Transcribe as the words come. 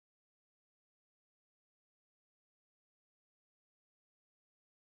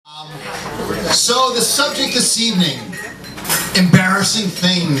So the subject this evening, embarrassing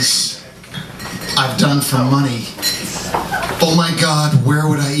things I've done for money. Oh my God, where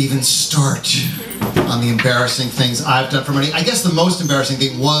would I even start on the embarrassing things I've done for money? I guess the most embarrassing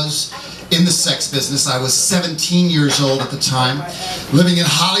thing was in the sex business. I was 17 years old at the time, living in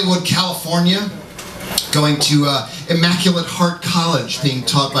Hollywood, California, going to Immaculate Heart College, being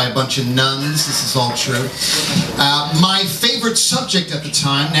taught by a bunch of nuns. This is all true. My favorite subject at the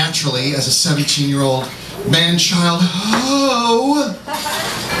time, naturally, as a 17-year-old man-child,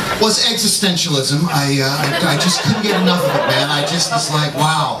 was existentialism. I just couldn't get enough of it, man. I just was like,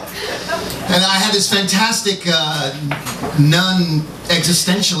 wow. And I had this fantastic nun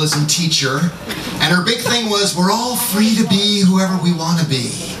existentialism teacher, and her big thing was, we're all free to be whoever we want to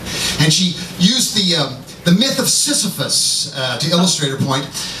be. And she used the myth of Sisyphus to illustrate her point.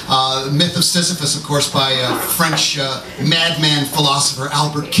 The myth of Sisyphus, of course, by French madman philosopher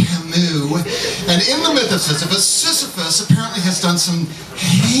Albert Camus. And in the myth of Sisyphus, Sisyphus apparently has done some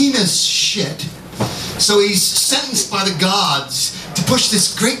heinous shit. So he's sentenced by the gods to push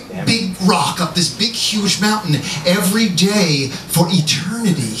this great big rock up this big huge mountain every day for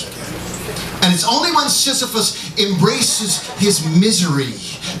eternity. And it's only when Sisyphus embraces his misery,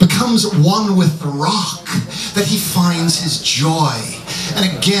 becomes one with the rock, that he finds his joy. And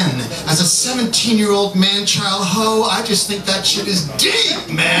again, as a 17-year-old man-child hoe, I just think that shit is deep,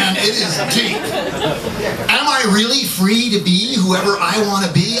 man. It is deep. Am I really free to be whoever I want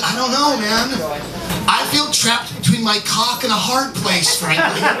to be? I don't know, man. I feel trapped between my cock and a hard place,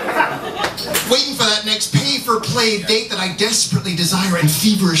 frankly. Waiting for that next pay-for-play date that I desperately desire and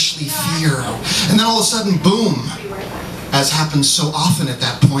feverishly fear. And then all of a sudden, boom, as happens so often at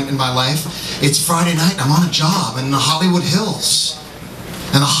that point in my life, it's Friday night, I'm on a job in the Hollywood Hills.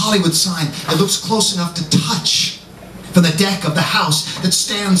 And a Hollywood sign, it looks close enough to touch from the deck of the house that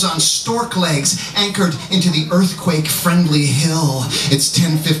stands on stork legs anchored into the earthquake-friendly hill. It's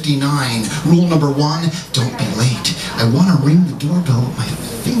 10:59. Rule number 1, don't be late. I want to ring the doorbell, but my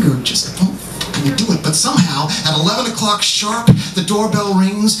finger just won't fucking do it. But somehow, at 11 o'clock sharp, the doorbell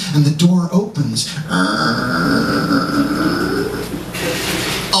rings and the door opens.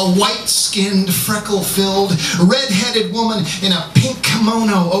 A white-skinned, freckle-filled, red-headed woman in a pink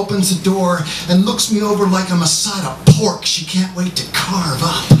kimono opens the door and looks me over like I'm a side of pork she can't wait to carve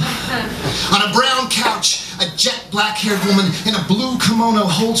up. On a brown couch, a jet black-haired woman in a blue kimono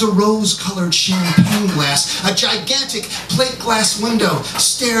holds a rose-colored champagne glass. A gigantic plate glass window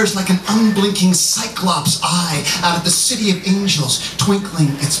stares like an unblinking cyclops eye out at the city of angels,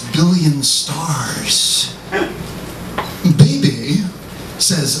 twinkling its billion stars. Baby,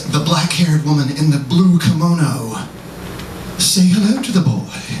 says the black-haired woman in the blue kimono, say hello to the boy.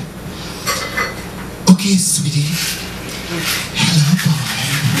 Okay, sweetie. Hello, boy.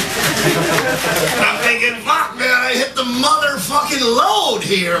 I'm thinking, fuck, man, I hit the motherfucking load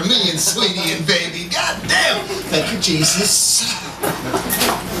here, me and sweetie and baby. God damn. Thank you, Jesus.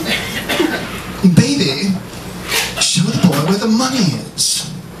 Baby, show the boy where the money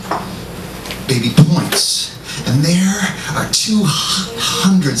is. Baby points. And there are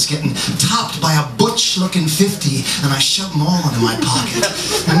 200s getting topped by a butch-looking 50, and I shove them all into my pocket.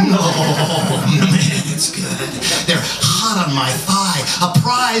 Oh, man, it's good. They're hot on my thigh, a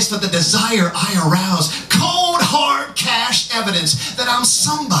prize for the desire I arouse. Cold, hard cash evidence that I'm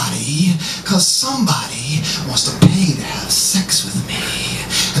somebody, because somebody wants to pay to have sex with me.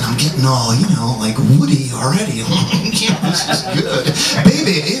 And I'm getting all, you know, like Woody already. Yeah, this is good.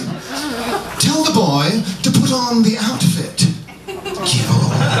 Baby, tell the boy to put on the outfit.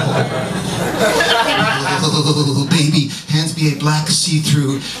 Oh, baby hands me a black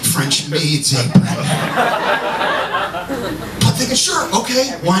see-through French maid's apron. I'm thinking, sure,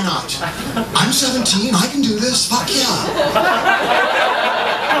 okay, why not? I'm 17, I can do this, fuck yeah.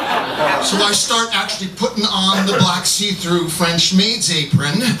 So I start actually putting on the black see-through French maid's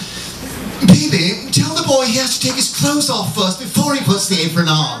apron. Baby, tell the boy he has to take his clothes off first before he puts the apron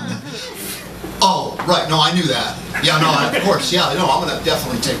on. Oh, right, no, I knew that. Yeah, no, of course, yeah, no, I'm gonna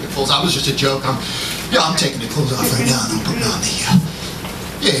definitely take the clothes. I was just a joke. I'm taking the clothes off right now, and I'm putting on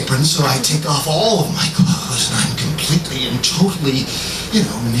the apron, so I take off all of my clothes, and I'm completely and totally, you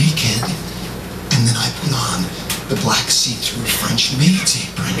know, naked. And then I put on the black see-through French maid's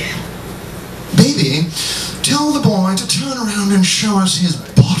apron. Baby, tell the boy to turn around and show us his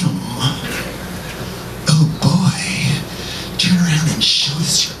bottom. Oh, boy, turn around and show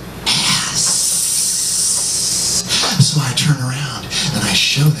us your So I turn around and I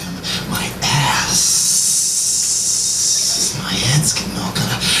show them my ass. My head's getting all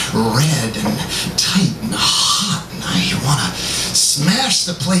kind of red and tight and hot, and I want to smash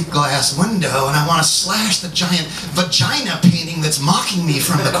the plate glass window, and I want to slash the giant vagina painting that's mocking me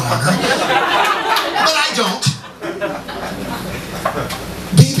from the corner. But I don't.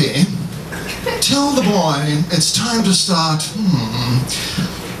 Baby, tell the boy it's time to start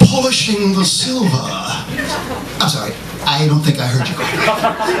polishing the silver. I'm sorry, I don't think I heard you.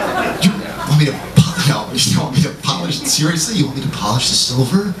 You want me to polish? No, you don't want me to polish? Seriously, you want me to polish the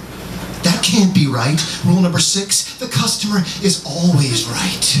silver? That can't be right. Rule number 6, the customer is always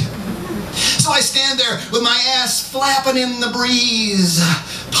right. So I stand there with my ass flapping in the breeze,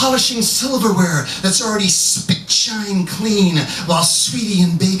 polishing silverware that's already spit-shine clean, while Sweetie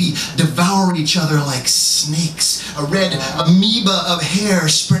and Baby devour each other like snakes, a red amoeba of hair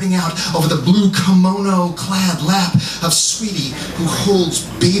spreading out over the blue kimono-clad lap of Sweetie, who holds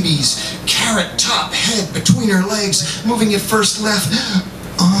Baby's carrot-top head between her legs, moving it first left,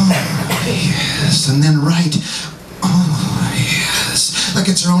 oh yes, and then right, oh yes, like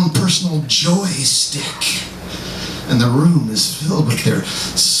it's her own personal joystick. And the room is filled with their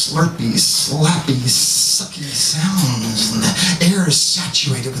slurpy, slappy, sucky sounds, and the air is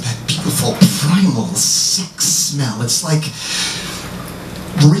saturated with that beautiful primal sex smell. It's like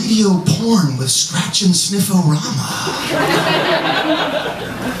radio porn with scratch and sniff-o-rama.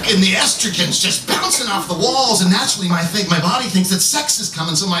 And the estrogen's just bouncing off the walls, and naturally my body thinks that sex is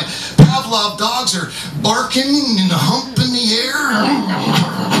coming, so my Pavlov dogs are barking and humping the air,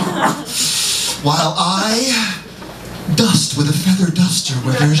 while I dust with a feather duster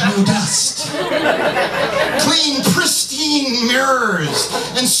where there's no dust. Clean, pristine mirrors,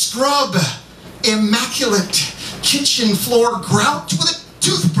 and scrub immaculate kitchen floor grout with a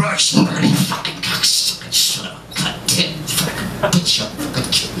toothbrush. Shut up, goddamn fucking bitch up,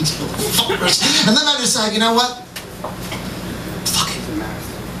 fucking kids, fuckers. And then I decide, you know what? Fuck it.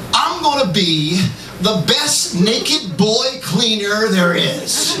 I'm gonna be the best naked boy cleaner there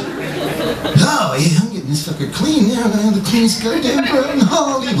is. Oh yeah, I'm getting this fucker clean now. I'm gonna have the cleanest goddamn girl in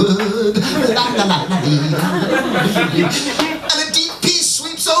Hollywood. And a deep peace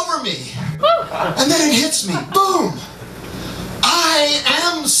sweeps over me. And then it hits me. Boom! I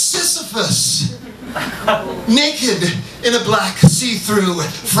am Sisyphus, naked in a black see-through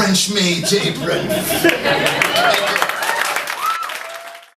French maid's apron.